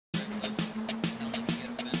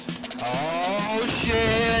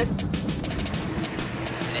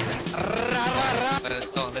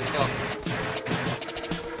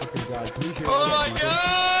Oh my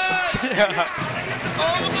god! Yeah.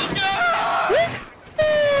 Oh my god! What?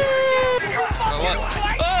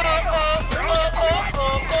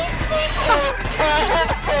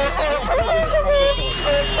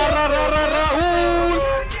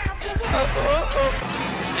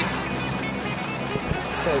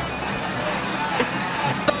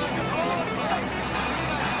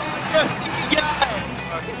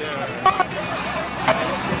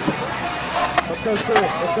 Let's go school.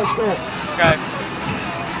 Let's go school. Okay.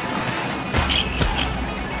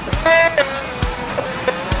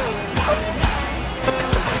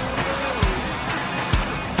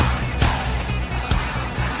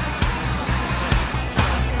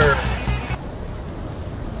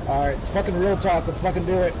 Alright, it's fucking real talk. Let's fucking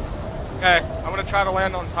do it. Okay. I'm gonna try to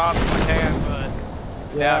land on top if I can, but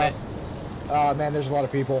doubt it. Man, there's a lot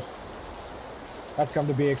of people. That's come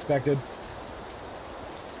to be expected.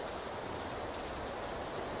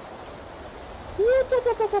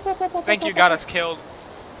 I think you got us killed.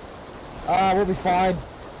 We'll be fine.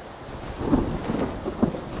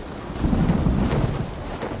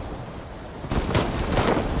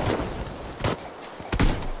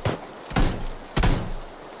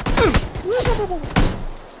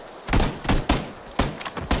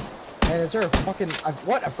 Man, is there a fucking...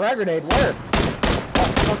 what? A frag grenade? Where?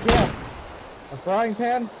 Oh, fuck yeah. A frying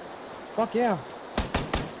pan? Fuck yeah.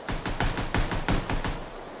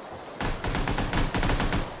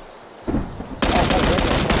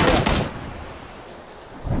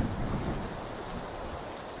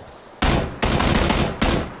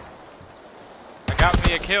 Got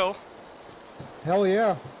me a kill. Hell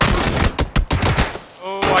yeah.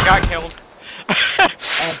 Oh, I got killed.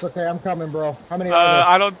 Oh, it's okay. I'm coming, bro. How many are there?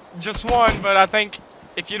 I don't, just one, but I think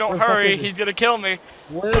if you don't Where the fuck hurry, is he? he's gonna kill me.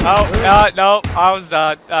 Where, Oh, where- no, I was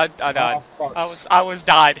died. I died. Oh, fuck. I was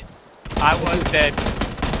died. I was dead.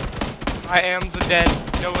 I am the dead.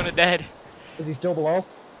 No one a dead. Is he still below?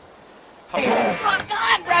 Oh. Rock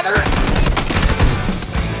on, brother!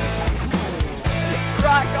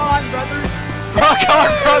 Rock on, brothers! Rock on,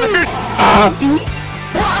 brothers!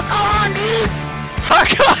 Rock on, dude!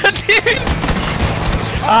 Rock on, dude!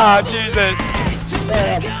 Ah, Jesus.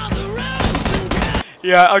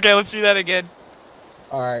 Yeah, okay, let's do that again.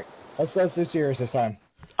 Alright. Let's do serious this time.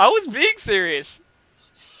 I was being serious.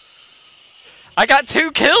 I got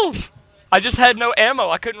 2 kills. I just had no ammo.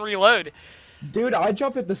 I couldn't reload. Dude, I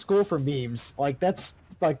jump at the school for memes. Like, that's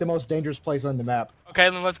like the most dangerous place on the map. Okay,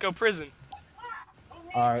 then let's go prison.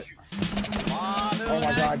 Alright. Oh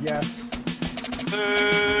my god, yes.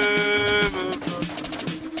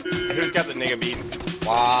 Who's got the nigga beats?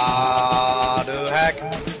 What the heck?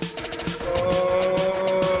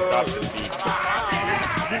 Drop the beat.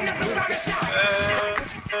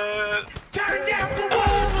 Turn down the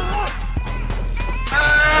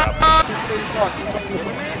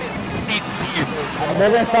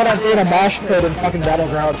Maybe I thought I'd be in a mosh pit in fucking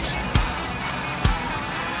Battlegrounds.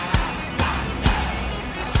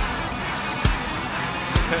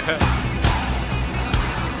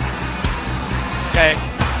 Okay.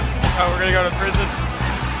 Oh, we're gonna go to prison?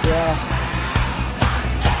 Yeah.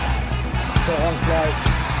 It's a long flight.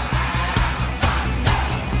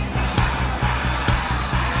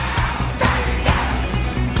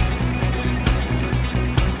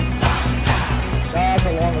 That's a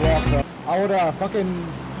long walk though. I would fucking...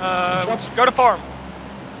 Go to farm.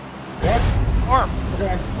 What? Farm.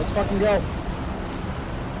 Okay, let's fucking go.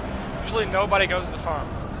 Usually nobody goes to farm.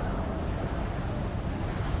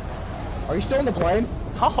 Are you still in the plane?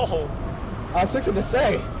 Oh, I was fixing to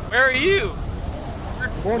say. where are you?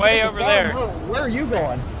 You're way to the over farm. there. Where are you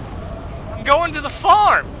going? I'm going to the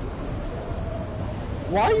farm.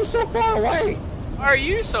 Why are you so far away? Why are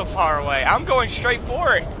you so far away? I'm going straight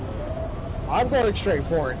for it. I'm going straight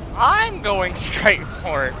for it. I'm going straight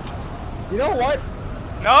for it. You know what?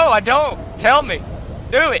 No, I don't. Tell me.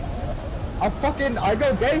 Do it. I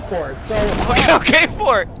go gay for it, so... Okay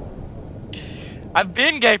for it. I've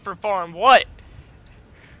been gay for farm. What?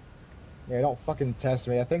 Yeah, don't fucking test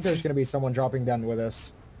me. I think there's gonna be someone dropping down with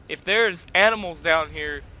us. If there's animals down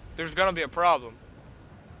here, there's gonna be a problem.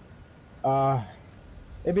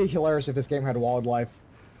 It'd be hilarious if this game had wildlife.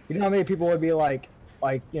 You know how many people would be like,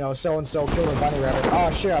 you know, so-and-so killed a bunny rabbit.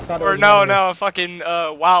 Oh shit, I thought it was No, a fucking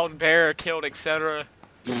wild bear killed, etc.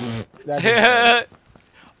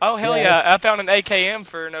 Oh hell yeah, I found an AKM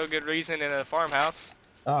for no good reason in a farmhouse.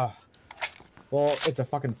 Well, it's a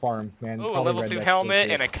fucking farm, man. Ooh, a Probably level 2 rednecks helmet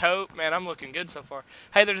do and a coat. Man, I'm looking good so far.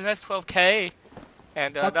 Hey, there's an S12K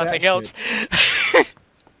and Fuck that nothing else.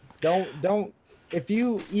 Don't. If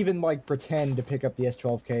you even like pretend to pick up the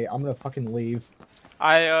S12K, I'm gonna fucking leave.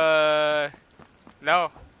 No.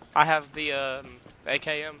 I have the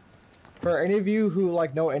AKM. For any of you who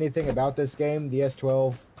like know anything about this game, the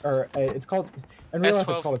S12, or it's called, in real life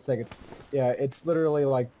it's S12. called a Sega. Yeah, it's literally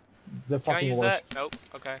like the Can I fucking use worst. that? Nope.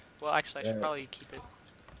 Okay. Well, actually, I should probably keep it.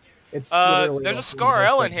 It's literally There's a like, Scar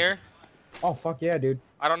L in here. Oh fuck yeah, dude.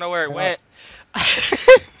 I don't know where it And went.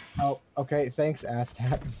 oh, okay. Thanks,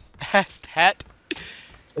 Asshat. Hat.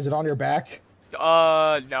 Is it on your back?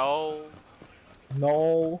 No.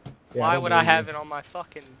 No. Yeah, Why don't would I believe have you. it on my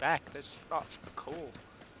fucking back? That's not cool.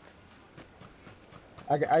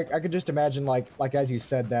 I could just imagine like as you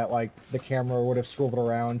said that, like the camera would have swiveled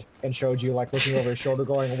around and showed you like looking over his shoulder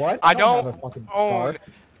going, what? I don't don't have a fucking own.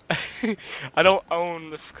 scar. I don't own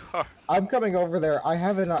the Scar. I'm coming over there. I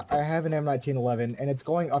have an M1911 and it's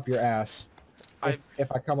going up your ass.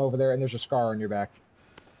 If I come over there and there's a scar on your back.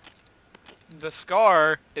 The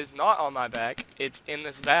Scar is not on my back. It's in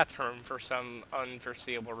this bathroom for some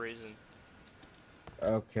unforeseeable reason.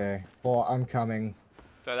 Okay. Well, I'm coming.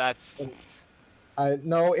 So that's...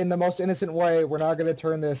 No, in the most innocent way, we're not gonna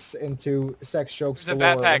turn this into sex jokes. There's a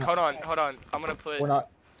galore. backpack. Hold on. I'm gonna put... We're not.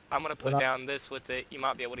 I'm gonna put down this with it. You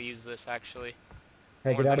might be able to use this actually.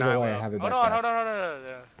 Hey, More get out of than the I way. I will. have a Hold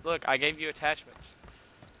backpack. on. Look, I gave you attachments.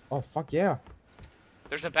 Oh, fuck yeah.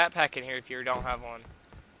 There's a backpack in here if you don't have one.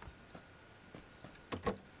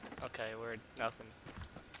 Okay, we're nothing.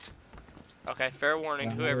 Okay, fair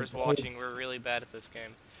warning, whoever's watching, we're really bad at this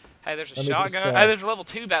game. Hey, there's a shotgun. Hey, there's a level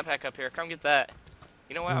 2 backpack up here. Come get that.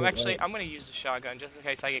 You know what? I'm gonna use the shotgun just in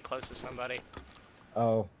case I get close to somebody.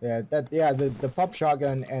 Oh, yeah, the pump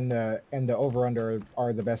shotgun and the over-under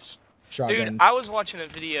are the best shotguns. Dude, I was watching a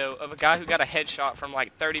video of a guy who got a headshot from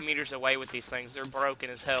like 30 meters away with these things. They're broken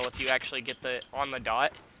as hell if you actually get the on the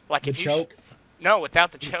dot. Like the if you choke? No,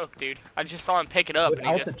 without the choke, dude. I just saw him pick it up.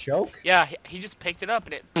 Without the choke? Yeah, he just picked it up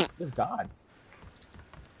and it... Oh, God.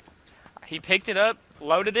 He picked it up,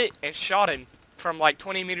 loaded it, and shot him from like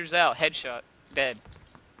 20 meters out. Headshot. Dead.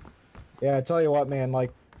 Yeah, I tell you what, man,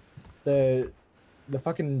 like, the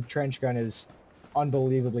fucking trench gun is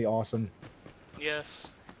unbelievably awesome. Yes.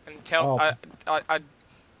 And tell... I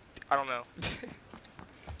don't know.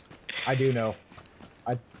 I do know.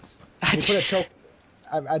 You put a choke...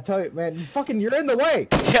 I tell you, man, you're in the way!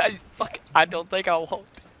 Yeah, fuck, I don't think I won't.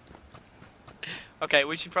 Okay,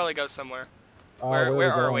 we should probably go somewhere.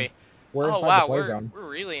 Where are we? We're inside the play we're zone. We're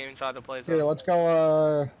really inside the play zone. Here, let's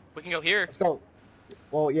go, We can go here. Let's go.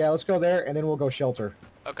 Well, yeah, let's go there, and then we'll go shelter.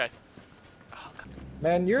 Okay. Oh,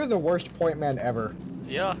 man, you're the worst point man ever.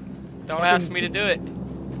 Yeah. Don't ask me to do it.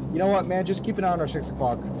 You know what, man? Just keep an eye on our 6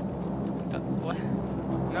 o'clock. What?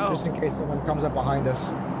 No. Just in case someone comes up behind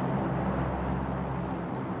us.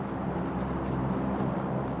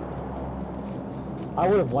 I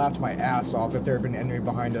would have laughed my ass off if there had been an enemy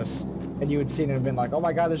behind us, and you had seen it and been like, "Oh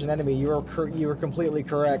my God, there's an enemy." You were completely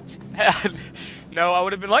correct. No, I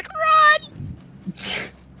would have been like, "Run!"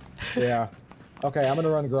 Yeah. Okay, I'm gonna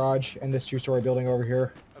run the garage and this 2-story building over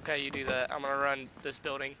here. Okay, you do that. I'm gonna run this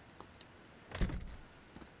building.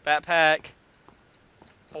 Backpack.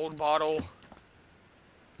 Old bottle.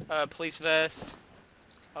 Police vest.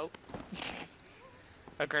 Oh.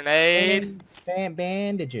 A grenade.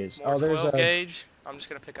 Bandages. More Oh, there's 12 a gauge. I'm just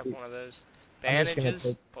gonna pick up one of those.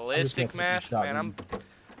 Bandages. Ballistic mask. Man, I'm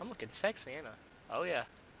looking sexy, ain't I? Oh yeah.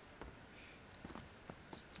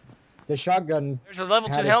 the shotgun. There's a level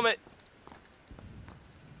 2 helmet.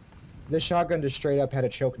 This shotgun just straight up had a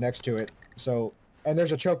choke next to it. So, and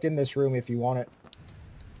there's a choke in this room if you want it.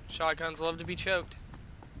 Shotguns love to be choked.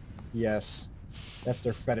 Yes. That's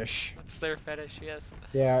their fetish. That's their fetish, yes.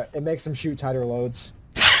 Yeah, it makes them shoot tighter loads.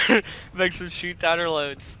 Makes them shoot tighter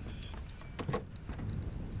loads.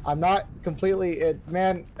 I'm not completely...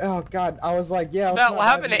 man, oh God, I was like, yeah... What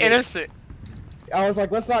happened to Innocent? I was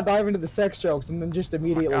like, let's not dive into the sex jokes and then just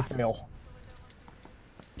immediately fail.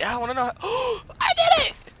 Yeah, I want to know... Oh, I did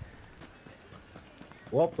it!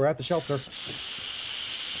 Well, we're at the shelter.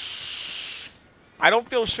 I don't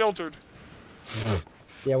feel sheltered.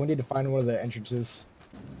 Yeah, we need to find one of the entrances.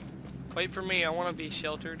 Wait for me, I want to be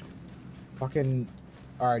sheltered. Fucking...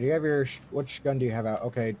 Alright, do you have your... Which gun do you have out?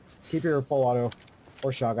 Okay, keep your full auto.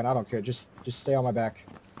 Or shotgun, I don't care. Just stay on my back.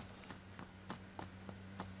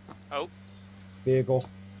 Oh. Vehicle.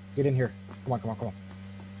 Get in here. Come on, come on, come on.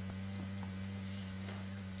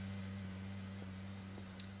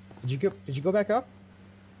 Did you go back up?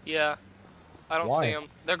 Yeah. I don't see them.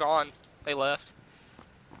 They're gone. They left.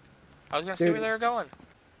 I was gonna see where they were going.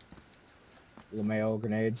 LeMayo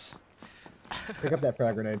grenades. Pick up that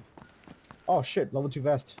frag grenade. Oh shit, level 2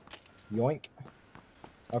 vest. Yoink.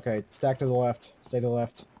 Okay, stack to the left. Stay to the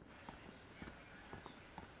left.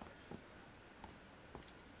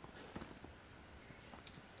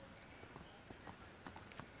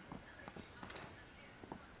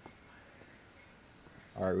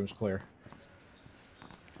 Alright, room's clear.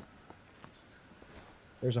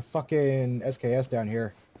 There's a fucking SKS down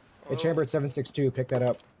here. Oh. It's chambered 762. Pick that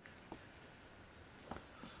up.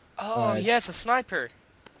 Oh, yes, a sniper.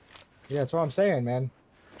 Yeah, that's what I'm saying, man.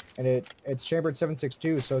 And it's chambered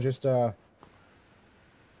 762, so just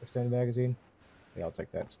extended magazine. Yeah, I'll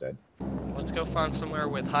take that instead. Let's go find somewhere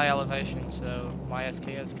with high elevation so my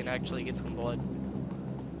SKS can actually get some blood.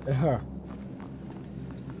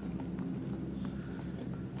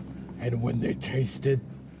 And when they tasted,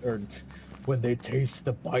 or when they taste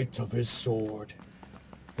the bite of his sword,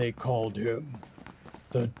 they called him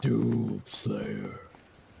the Doom Slayer.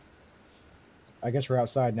 I guess we're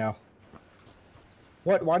outside now.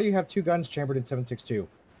 What? Why do you have two guns chambered in 762?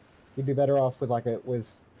 You'd be better off with whatever.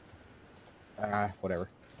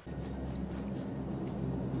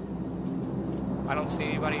 I don't see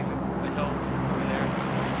anybody in the hills over there.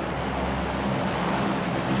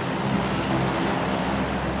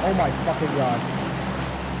 Oh my fucking god.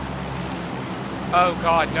 Oh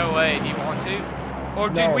god, no way. Do you want to? Or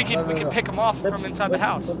dude, No, we can pick them off from inside the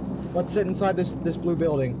house. Let's sit inside this blue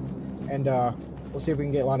building, and we'll see if we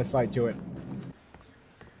can get line of sight to it.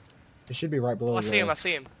 It should be right below. Oh, I see him. I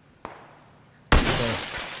see him. Okay.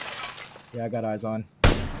 Yeah, I got eyes on.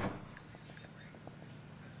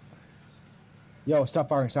 Yo, stop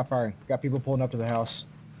firing! Stop firing! Got people pulling up to the house.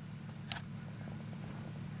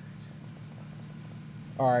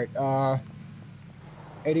 All right.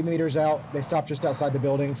 80 meters out. They stopped just outside the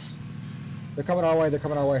buildings. They're coming our way. They're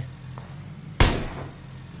coming our way.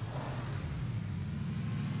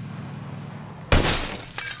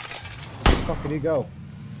 Where the fuck did he go?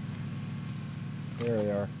 There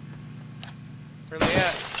they are. Where are they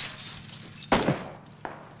at?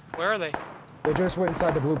 Where are they? They just went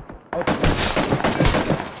inside the blue.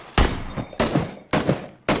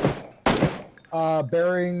 Oh.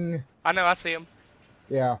 Bearing. I know. I see him.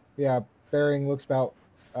 Yeah. Bearing looks about.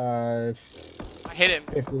 I hit him.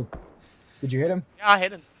 50. Did you hit him? Yeah, I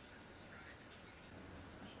hit him.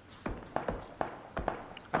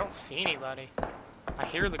 I don't see anybody. I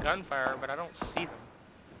hear the gunfire, but I don't see them.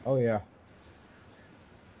 Oh yeah.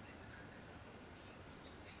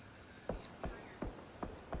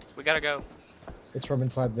 We gotta go. It's from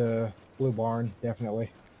inside the blue barn,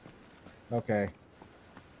 definitely. Okay.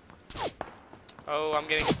 Oh, I'm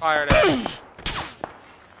getting fired at.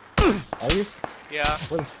 Are you? Yeah.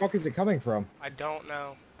 Where the fuck is it coming from? I don't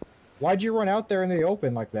know. Why'd you run out there in the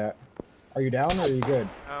open like that? Are you down or are you good?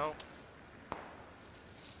 No.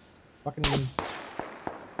 Fucking...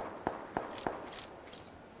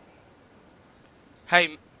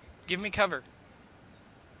 Hey, give me cover.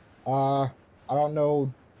 I don't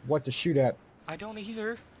know what to shoot at. I don't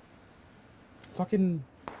either. Fucking...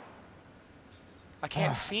 I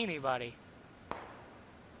can't see anybody.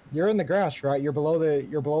 You're in the grass, right? You're below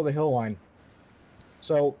the hill line.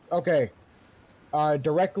 So, okay.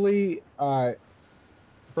 Directly,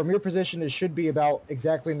 from your position, it should be about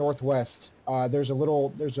exactly northwest. There's a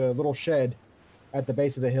little shed at the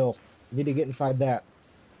base of the hill. You need to get inside that.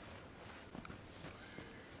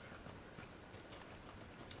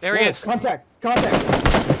 There he is. Contact!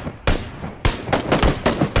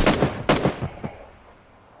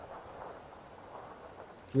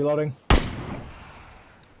 Reloading.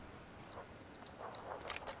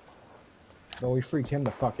 Well, we freaked him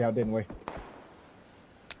the fuck out, didn't we?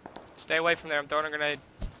 Stay away from there. I'm throwing a grenade.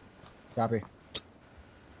 Copy.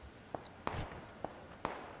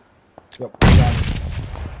 Yep. Got him.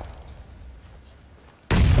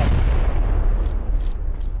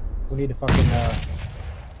 We need to fucking,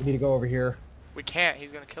 we need to go over here. We can't.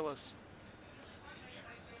 He's gonna kill us.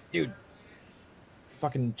 Dude.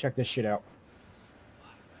 Fucking check this shit out.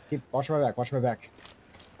 Watch my back, watch my back.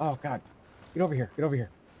 Oh, God. Get over here, get over here.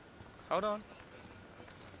 Hold on.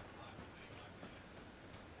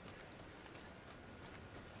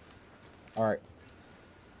 Alright.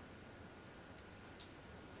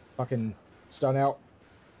 Fucking stun out.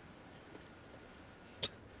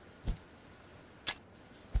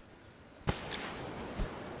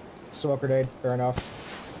 Smoke grenade, fair enough.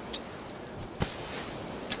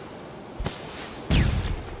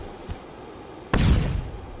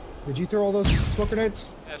 Did you throw all those smoke grenades?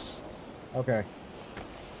 Yes. Okay.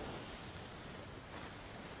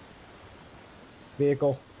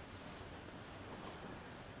 Vehicle.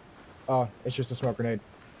 Oh, it's just a smoke grenade.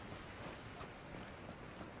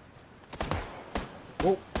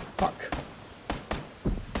 Whoa, fuck.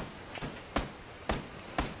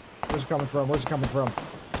 Where's it coming from? Where's it coming from?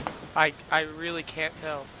 I really can't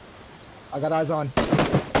tell. I got eyes on.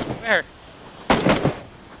 Where?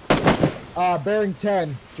 Bearing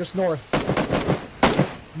 10, just north.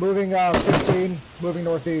 Moving 15, moving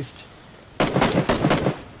northeast.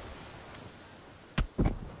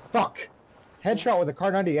 Fuck! Headshot with a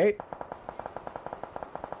car 98.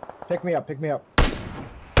 Pick me up, pick me up.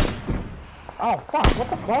 Oh fuck, what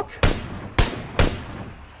the fuck?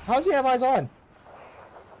 How does he have eyes on?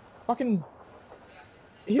 Fucking...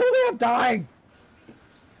 He only have dying!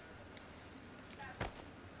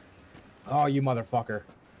 Oh, you motherfucker.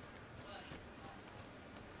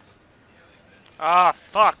 Ah,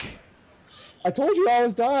 fuck. I told you I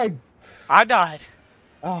was dying! I died.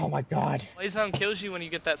 Oh my god. Play zone kills you when you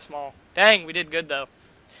get that small. Dang, we did good though.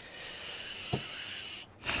 That's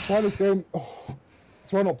why this game... Oh,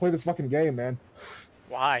 that's why I don't play this fucking game, man.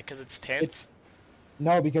 Why? Because it's 10?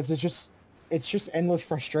 No, because it's just endless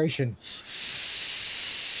frustration.